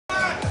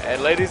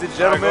And ladies and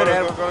gentlemen,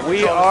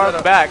 we are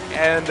back.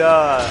 And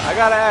I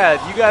gotta add,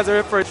 you guys are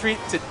in for a treat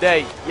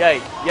today.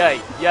 Yay, yay,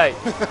 yay.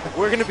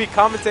 We're gonna be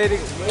commentating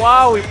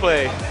while we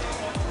play.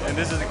 And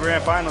this is the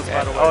grand finals,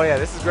 by the way. Oh yeah,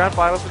 this is grand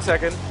finals for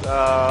Tekken.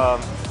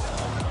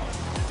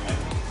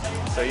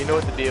 So you know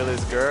what the deal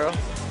is, girl.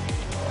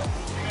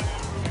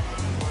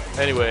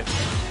 Anyway,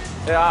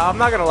 yeah, I'm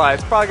not gonna lie.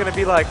 It's probably gonna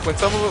be like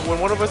when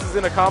one of us is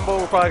in a combo,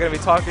 we're probably gonna be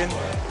talking.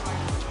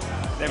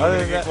 Then we're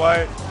gonna get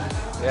quiet.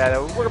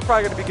 Yeah, we're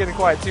probably gonna be getting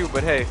quiet too.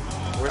 But hey,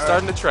 we're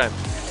starting the trend. All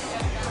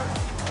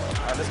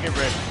right, let's get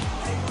ready.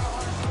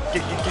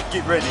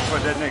 Get ready for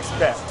that next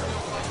step.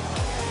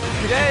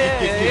 Yeah.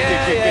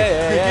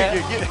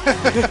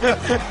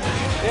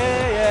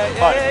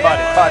 Body.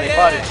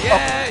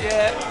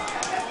 Yeah.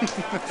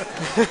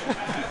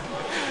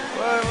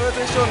 What are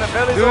they showing? The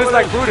bellies Dude, over it's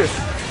there? like Brutus.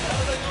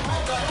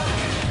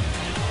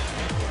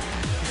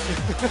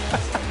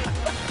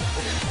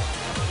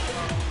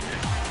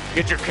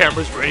 Get your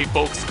cameras ready,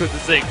 folks, because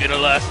this ain't gonna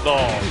last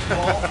long.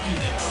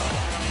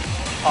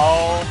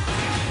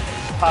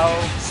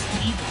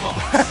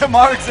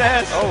 Mark's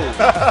ass. Oh.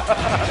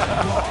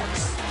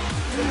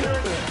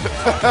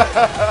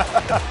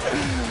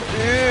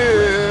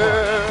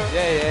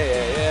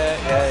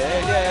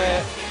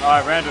 Yeah. All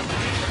right, random.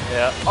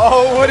 Yeah.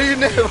 Oh, what do you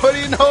know? What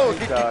do you know?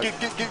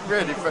 Get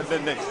ready for the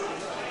next.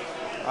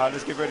 All right,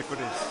 let's get ready for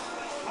this.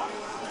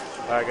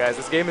 All right, guys,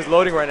 this game is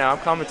loading right now. I'm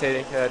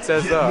commentating. It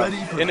says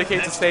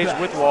indicates a stage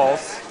with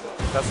walls.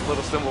 That's a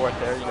little symbol right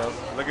there, you know.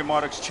 Look at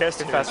Marduk's chest.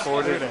 You can fast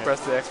forward it and press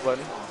the X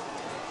button.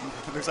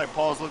 Looks like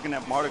Paul's looking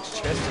at Marduk's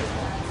chest.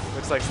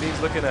 Looks like Steve's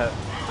looking at.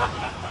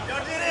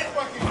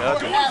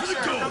 Nothing.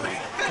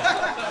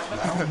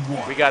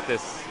 We got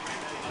this.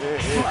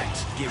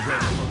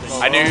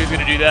 I knew he was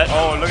gonna do that.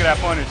 Oh, look at that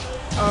punish.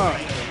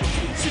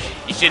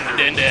 You shouldn't have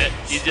done that.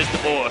 He's just a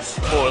poor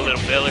little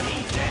fella.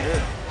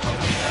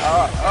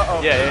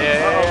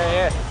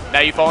 Yeah.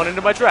 Now you've fallen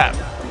into my trap.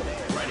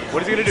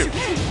 What is he gonna do?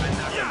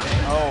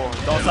 Oh,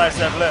 don't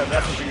sidestep left.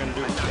 That's what you're gonna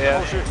do. Yeah.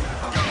 Oh shit.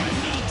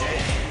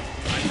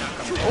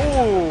 Oh.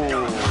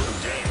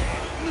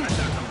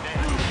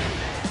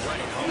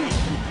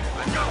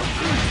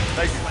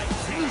 Thank you.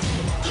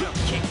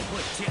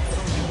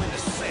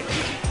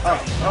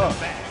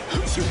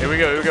 Here we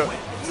go. Get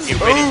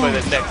ready for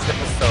the next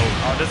episode.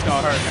 Oh, this is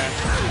gonna hurt, man.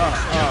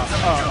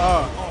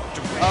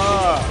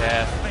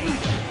 Yeah.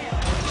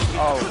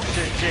 Oh,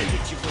 shit.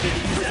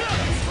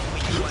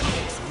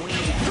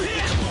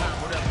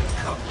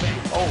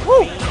 Oh,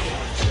 woo!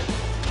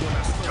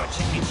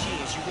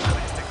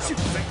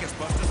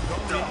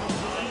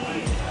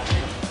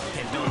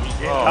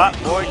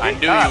 Boy, I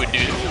knew you would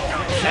do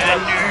that. I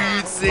knew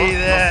you'd see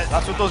that.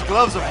 That's what those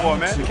gloves are for,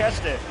 man. Catch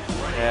that.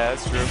 Yeah,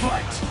 that's true.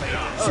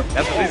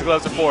 That's what these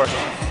gloves are for.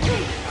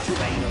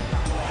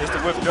 It's the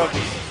whip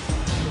jugglers.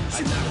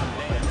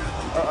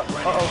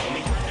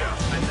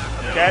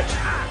 Catch.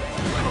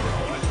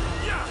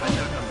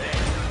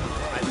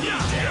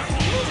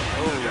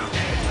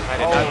 I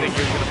did not think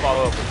he was going to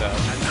follow up with that.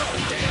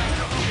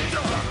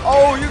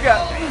 Oh, you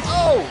got.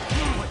 Oh.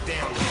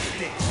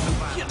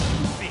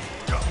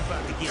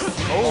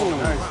 Oh,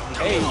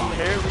 hey.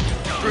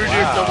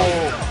 Predictable.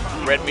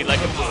 Wow. Read me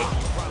like a book.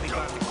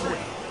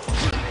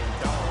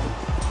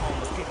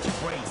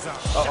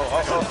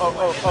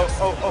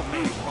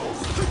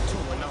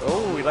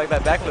 Oh, we like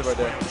that backflip right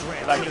there.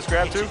 You like this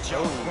grab too?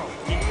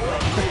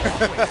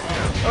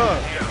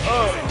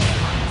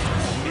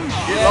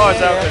 Get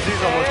Lars out because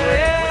he's almost there.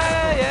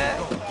 Yeah.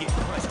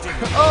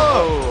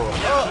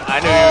 I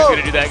knew he was going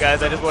to do that,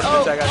 guys. I just wanted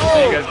to check out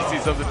so you guys can see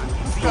something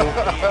cool.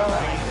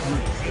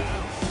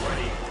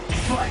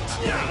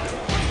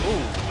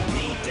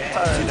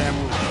 Tired damn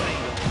move.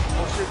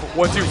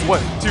 1, 2,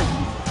 1, 2.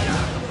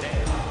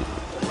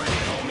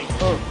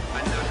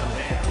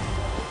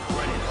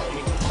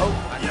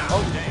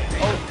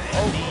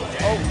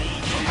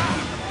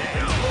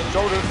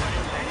 Shoulder.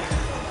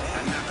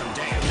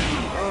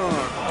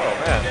 Oh,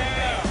 man.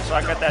 So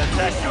I got that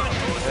attack.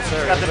 Yes,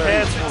 sir. Got the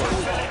pads for it.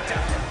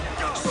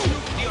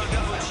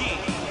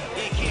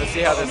 Let's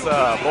see how this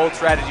bold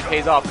strategy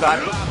pays off,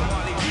 Cotton.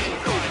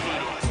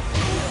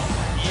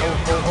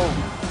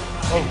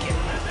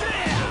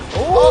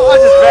 Oh, I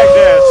just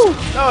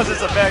backdash. That was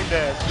just a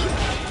backdash.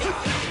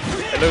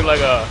 It looked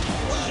like a...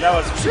 That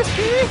was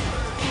crispy.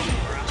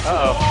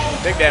 Uh-oh.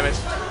 Big damage.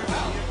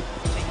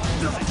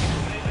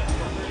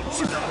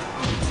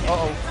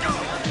 Uh-oh.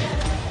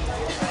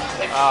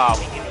 Oh,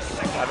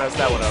 I messed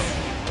that one up.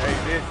 Yeah, you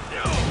did.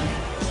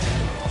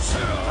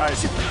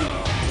 Nice.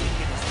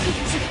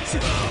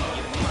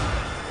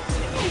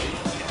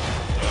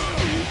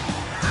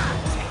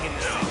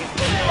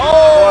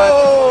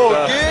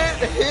 Oh, get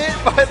hit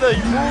by the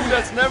move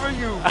that's never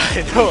you.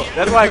 I know.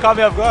 That's why it caught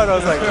me off guard. I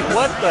was like,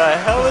 what the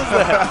hell is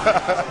that?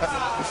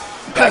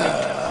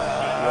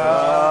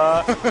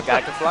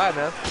 Guy can fly,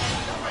 man.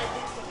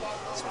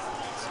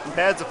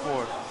 Pads are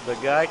for. The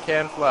guy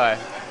can fly.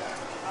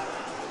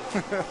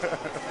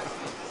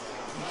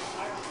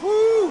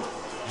 Woo!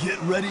 Get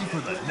ready for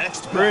the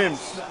next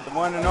Rims, the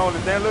one and only.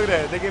 Damn, look at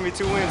that. They gave me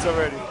 2 wins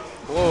already.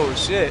 Whoa,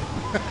 shit.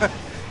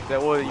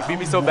 That well, you beat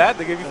me so bad,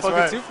 they gave you That's fucking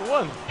right. 2 for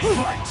 1.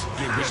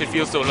 You should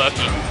feel so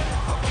lucky.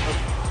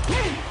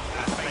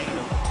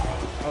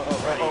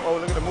 Oh,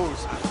 look at the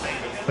moves.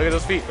 Look at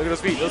those feet. Look at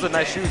those feet. Those are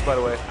nice shoes, by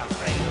the way.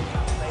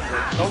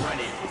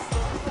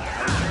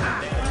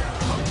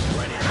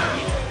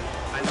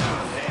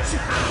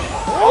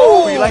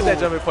 Oh, you like that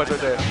jumping punch right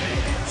there.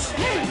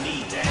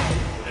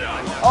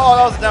 Oh,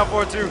 that was a down 4-2.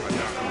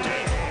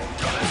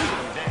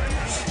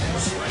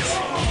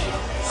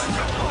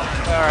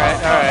 All right.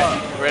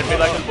 Read me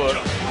like a book.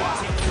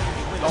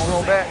 Don't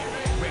roll back.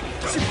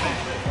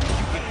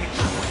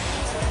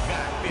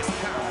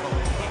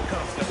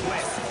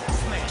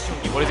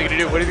 What is he gonna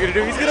do? What is he gonna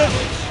do? He's gonna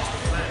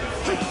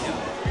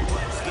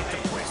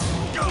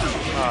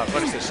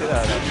punish the shit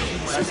out of that.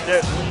 Nice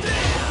dip.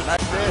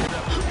 Nice dip.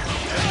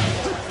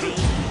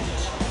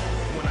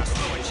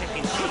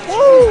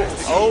 Woo!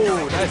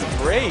 Oh, nice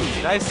break.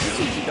 Nice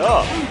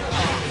stuff.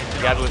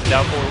 Got it with the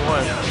down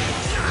 4-1.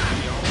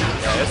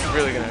 Yeah, this is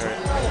really gonna hurt.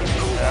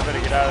 Yeah, I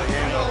better get out of the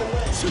game though.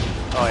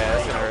 Oh yeah,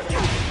 that's gonna hurt.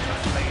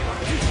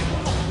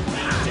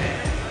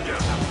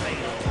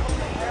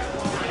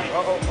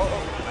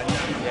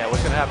 Yeah,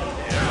 what's gonna happen?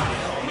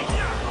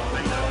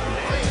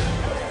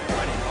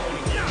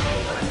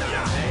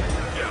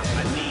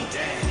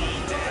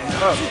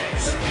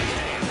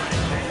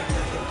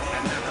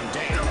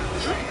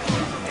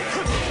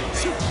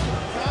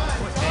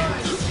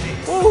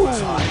 Ooh,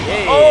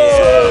 yeah.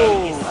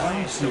 Oh!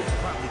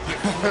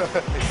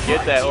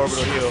 Get that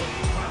orbital heel.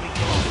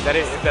 Is that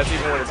it? If that's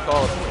even what it's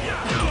called.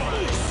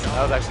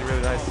 That was actually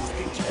really nice.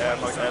 Yeah,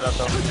 fuck that up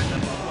though.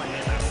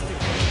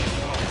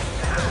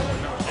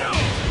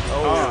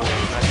 Oh,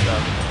 nice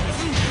stuff.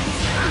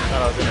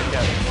 Thought I was gonna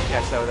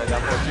catch that with that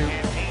down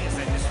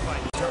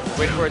 4-2.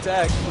 Waiting for a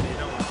tag.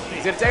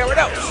 He's gonna tag it right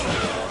now.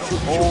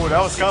 Oh,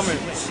 that was coming.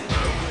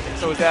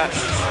 So is that.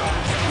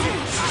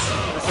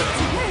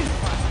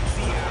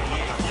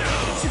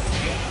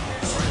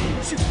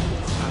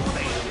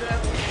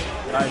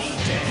 Nice.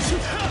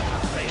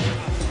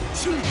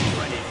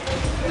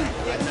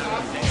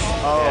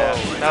 Oh, yeah,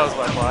 that was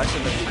my fault. I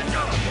shouldn't have.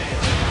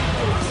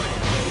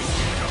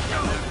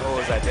 What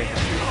was I thinking?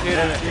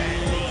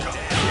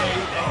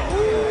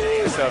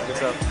 Good stuff, good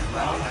stuff.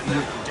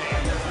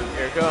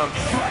 Here it comes.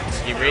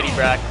 Get ready,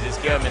 Brock. It's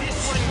coming.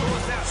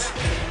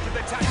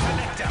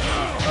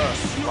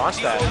 Launch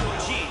that.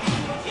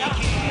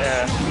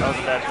 Yeah, that was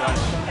a bad play.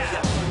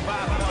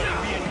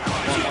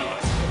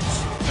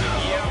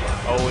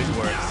 Always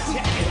works.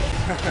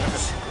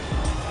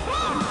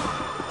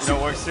 You know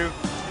what works too?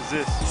 Is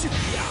this.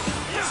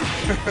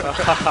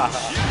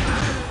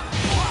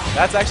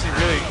 That's actually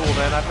really cool,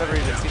 man. I've never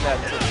even seen that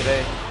until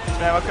today.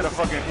 Man, I could have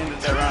fucking ended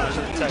that round. I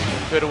should have checked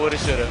it. Coulda, woulda,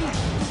 shoulda.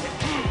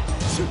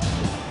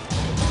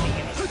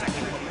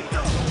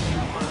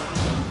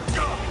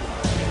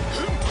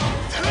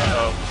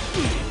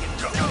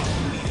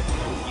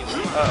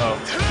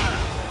 Uh-oh.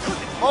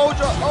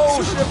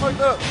 Oh, shit,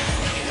 fucked up.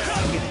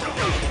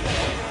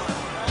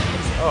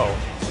 Oh, I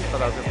thought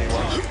that was gonna be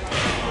one.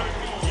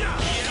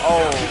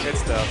 Oh, good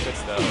stuff, good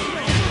stuff.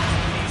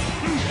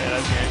 Yeah,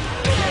 that's great.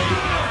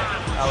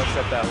 I'll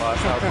accept that loss.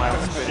 That was my own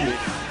stupidity.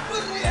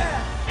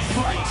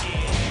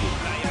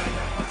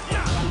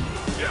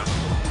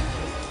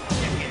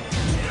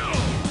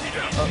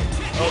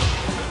 Oh.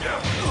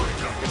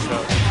 Good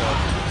stuff, good stuff.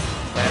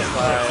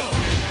 Landslide.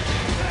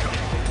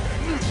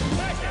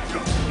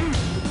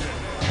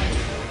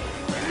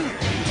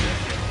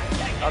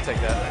 I'll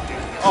take that.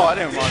 Oh, I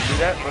didn't want to do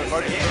that, but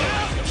fuck it.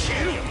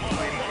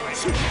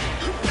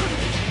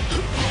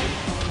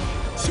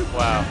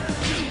 Wow.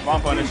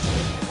 Bomb punish.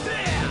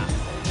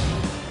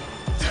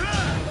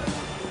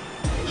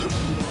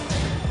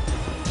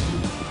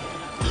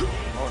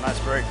 Oh, nice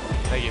break.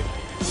 Thank you.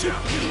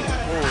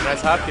 Ooh,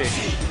 nice hop kick.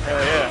 Hell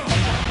yeah.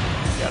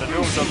 Gotta do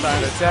them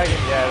sometimes.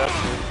 Attacking. Yeah, that's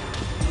good.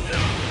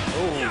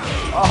 Ooh.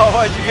 Oh,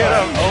 why'd you get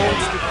him? Old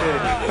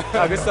stupidity.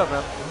 Oh, good stuff,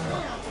 man.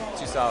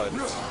 Too solid.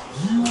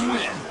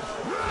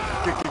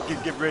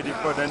 Get ready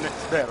for the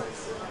next battle.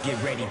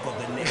 Get ready for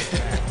the next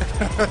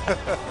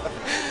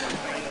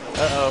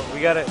Uh-oh, we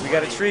got a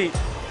treat.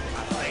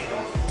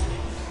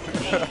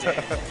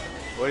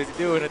 What is he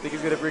doing? I think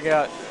he's gonna bring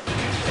out a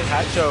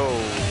hacho.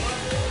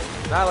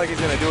 Not like he's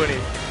gonna do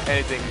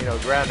anything, you know,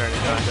 ground or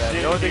anything like that.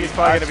 The only thing he's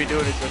probably gonna be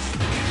doing is just.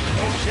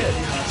 Oh shit!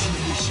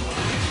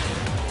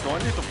 Going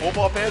to get the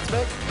football pads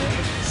back?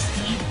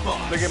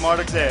 Look at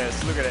Marduk's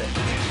ass. Look at that.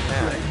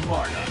 Man,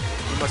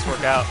 he must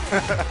work out.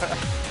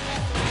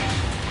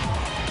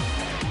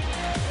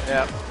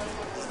 Yeah,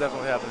 it's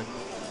definitely happening.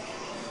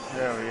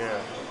 Hell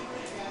yeah.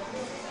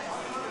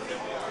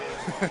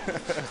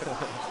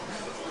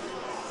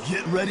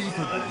 Get ready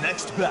for the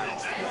next battle.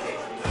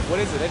 What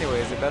is it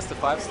anyway? Is it best of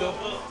 5 still?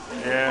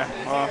 Yeah.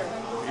 Well,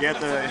 you have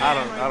to.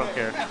 I don't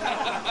care.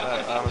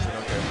 I honestly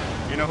don't care.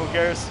 You know who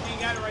cares?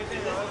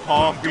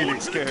 Palm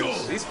Felix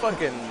cares. These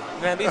fucking,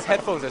 man, these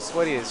headphones are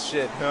sweaty as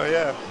shit. Hell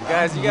yeah.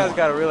 Guys, you guys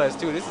gotta realize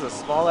too, this is a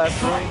small ass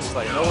room. It's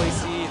like no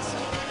AC. It's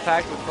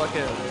packed with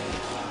fucking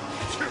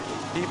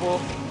people.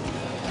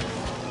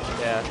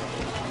 Yeah,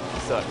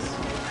 sucks.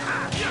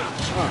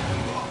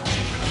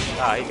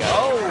 Ah, he got it.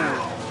 Oh!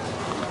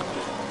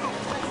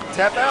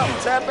 Tap out,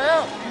 tap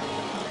out.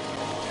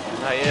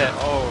 Not yet.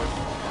 Oh,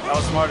 that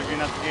was smart of you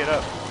not to get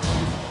up.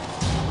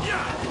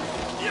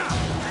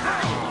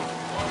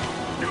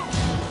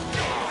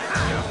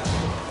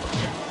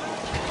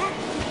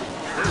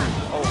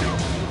 Oh.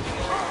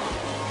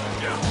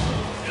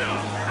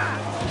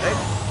 Hey,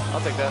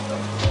 I'll take that.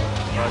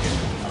 Okay.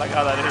 I like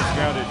how that is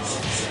grounded.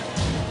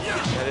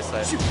 Yeah, this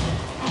side.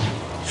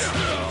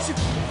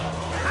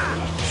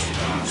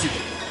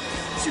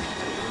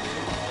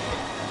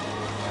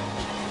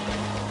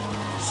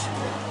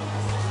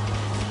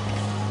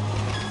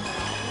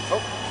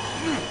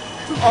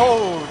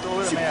 Oh, throw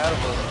it man out of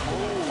her.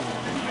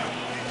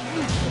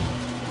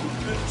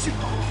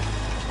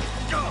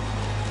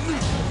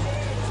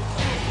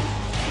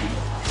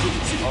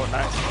 Oh,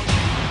 nice.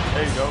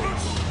 There you go.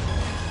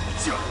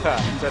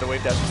 Try to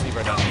wave dash to sleep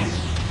right now.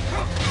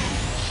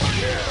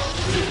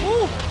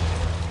 Woo.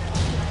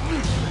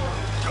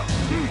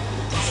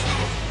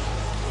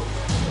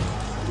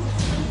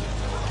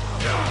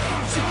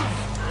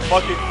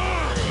 Fuck it.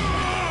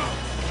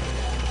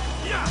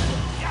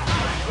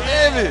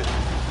 Damn it.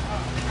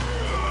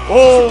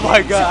 Oh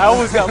my god, I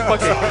almost got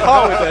fucking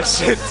caught with that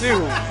shit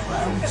too.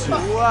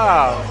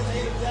 Wow.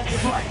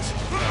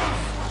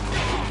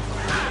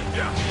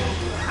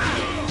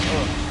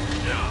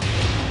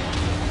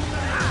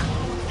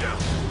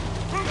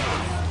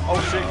 Oh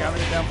shit, got me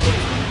down for it.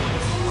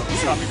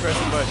 Stop me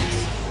pressing buttons.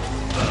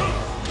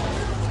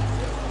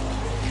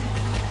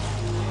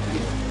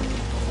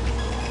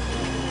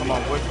 Come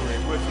on, whip for me,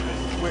 whip for me,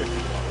 whip.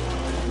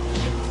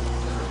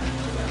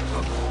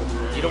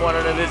 You don't want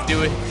none of this,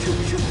 do it.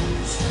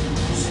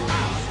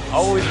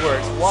 Always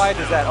works. Why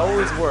does that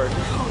always work?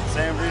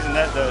 Same reason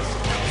that does.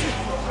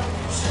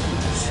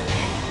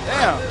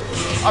 Damn,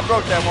 I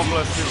broke that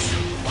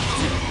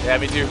 1+2. Yeah,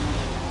 me too.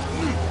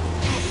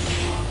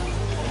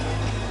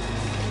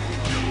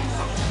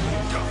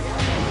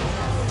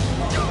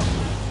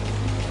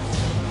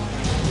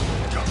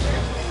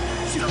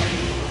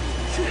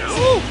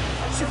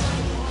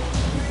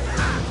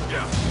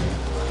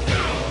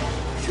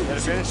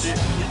 Gotta finish it.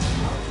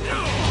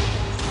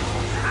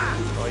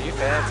 Oh, you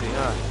fancy,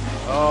 huh?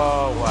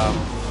 Oh, wow.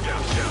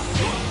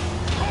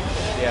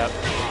 Yeah,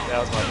 that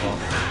was my fault.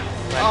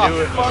 I knew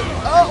it. Fuck.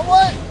 Oh,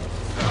 what?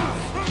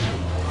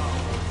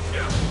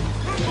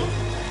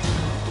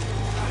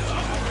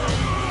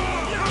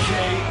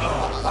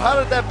 How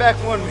did that back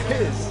one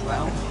miss?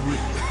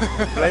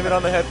 Blame it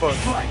on the headphones.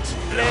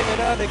 Blame it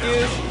on the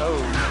goose. Oh.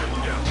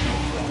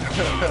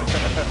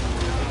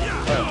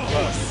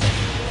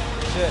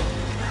 Shit.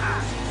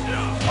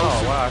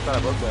 Oh, wow, I thought I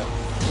broke that.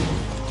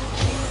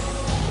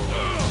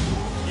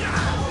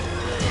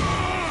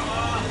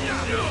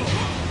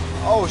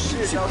 Oh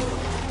shit, that was...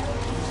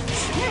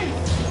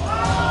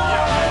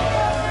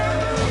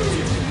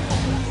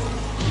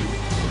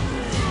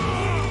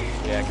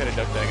 Yeah, I could have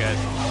ducked that, guys.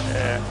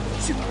 Yeah.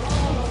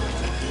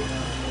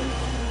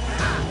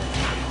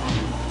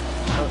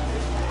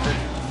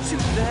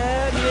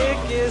 That Nick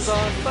is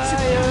on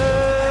fire.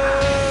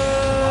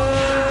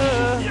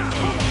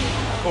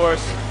 Of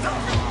course.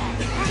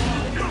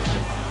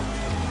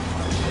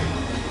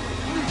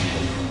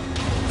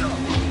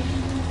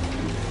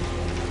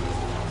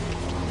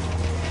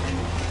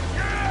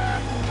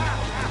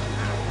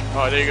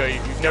 Oh, there you go.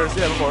 You've never seen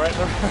that before, right?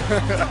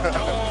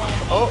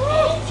 Oh.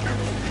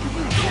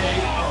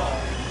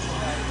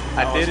 I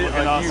did it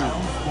on awesome.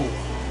 you.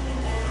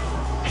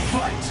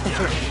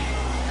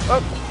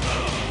 Up.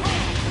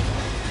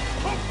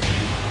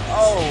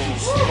 Oh,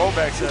 roll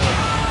back setup.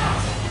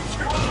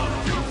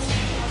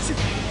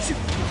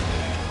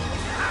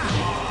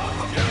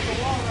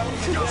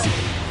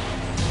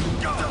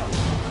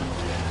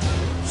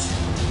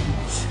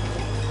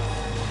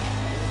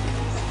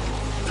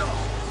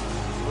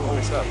 Oh,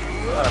 mixed up.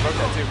 Thought I broke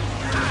that too.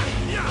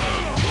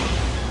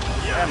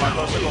 Yeah, my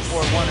close to go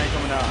forward one ain't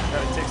coming out.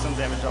 Gotta take some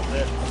damage off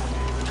that.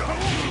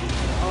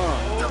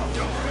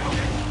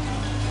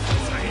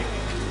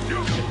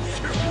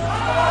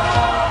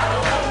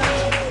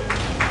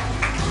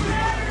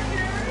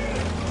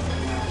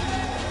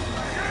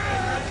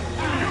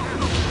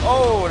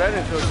 Oh, that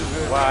didn't feel too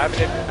good. Wow, I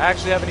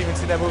actually haven't even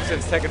seen that move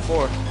since Tekken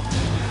 4.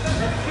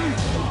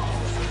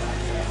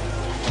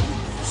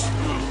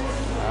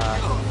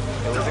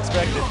 It was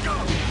expected.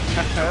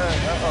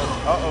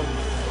 Uh-oh.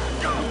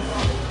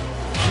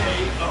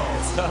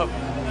 What's up?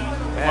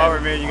 Come on,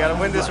 Ramin, you gotta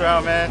win this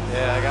round, man.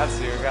 Yeah, I got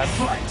to.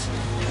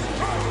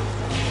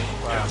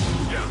 Wow.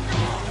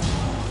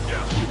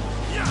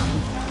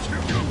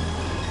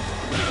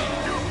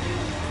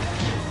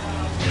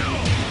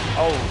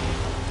 Oh.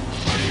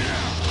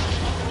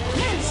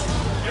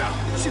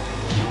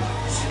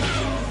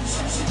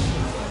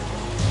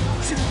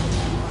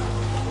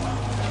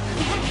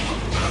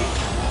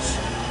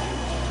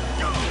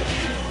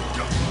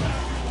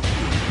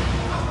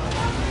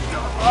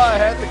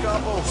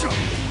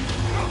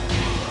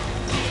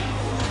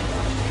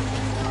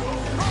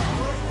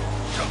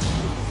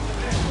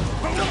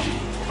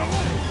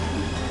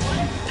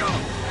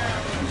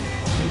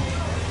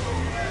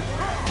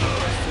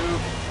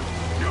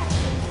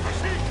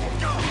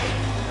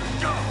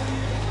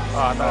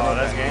 Oh,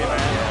 that's game, man.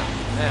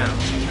 Man.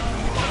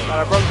 Thought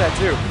I broke that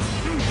too.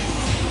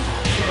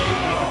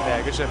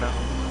 Yeah, good shit, man.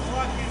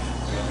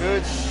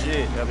 Good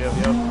shit.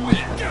 Yep.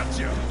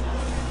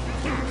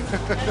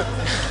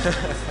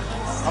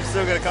 I'm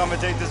still gonna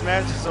commentate this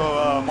match,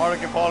 so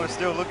Marduk and Paul are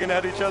still looking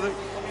at each other.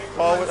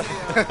 Paul with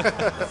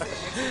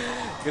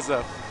Good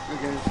stuff.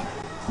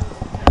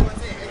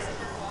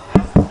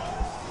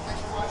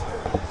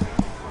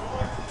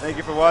 Thank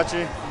you for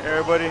watching,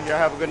 everybody. Y'all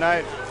have a good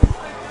night.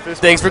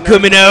 Thanks for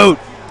coming out,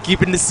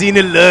 keeping the scene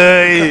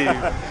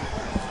alive.